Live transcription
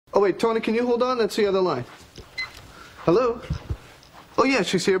Oh, wait, Tony, can you hold on? That's the other line. Hello? Oh, yeah,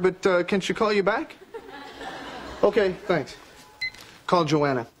 she's here, but can she call you back? Okay, thanks. Call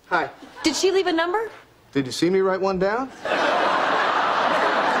Joanna. Hi. Did she leave a number? Did you see me write one down?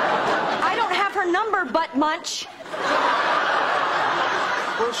 I don't have her number, butt munch.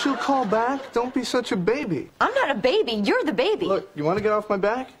 Well, she'll call back. Don't be such a baby. I'm not a baby. You're the baby. Look, you want to get off my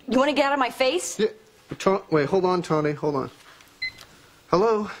back? You want to get out of my face? Yeah. Wait, hold on, Tony. Hold on.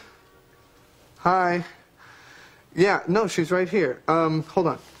 Hello? Hi. Yeah, no, she's right here. Hold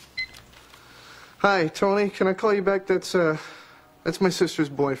on. Hi, Tony. Can I call you back? That's my sister's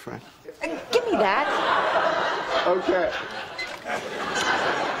boyfriend. Give me that. Okay.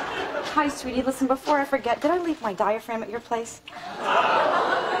 Hi, sweetie. Listen, before I forget, did I leave my diaphragm at your place?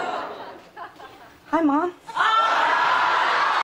 Hi, Mom.